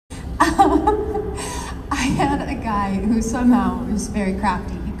guy who somehow was very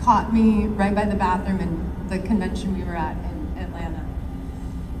crafty. He caught me right by the bathroom in the convention we were at in Atlanta.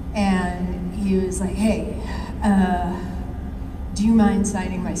 And he was like, hey, do you mind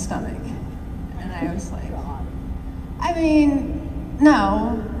signing my stomach? And I was like, I mean,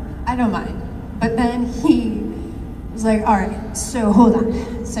 no, I don't mind. But then he was like, all right, so hold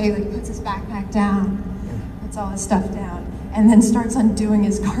on. So he like puts his backpack down, puts all his stuff down, and then starts undoing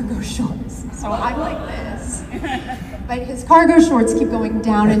his cargo shorts. So I'm like this. But his cargo shorts keep going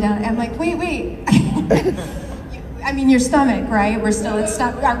down and down. I'm like, wait. I mean, your stomach, right? We're still at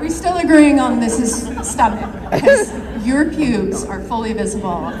stomach. Are we still agreeing on this is stomach? Because your pubes are fully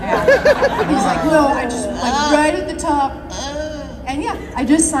visible. And he's like, no, I just, like, right at the top. And yeah, I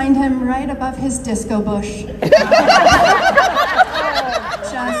just signed him right above his disco bush.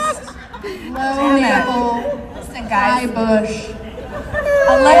 Just low navel, high bush.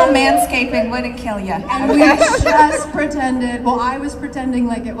 A little manscaping wouldn't kill you. And we just pretended, well, I was pretending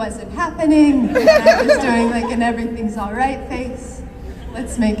like it wasn't happening. And I was doing like an everything's all right face.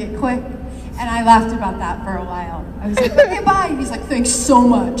 Let's make it quick. And I laughed about that for a while. I was like, okay, bye. And he's like, thanks so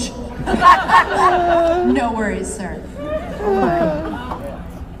much. No worries, sir.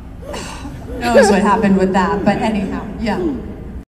 Knows what happened with that, but anyhow, yeah.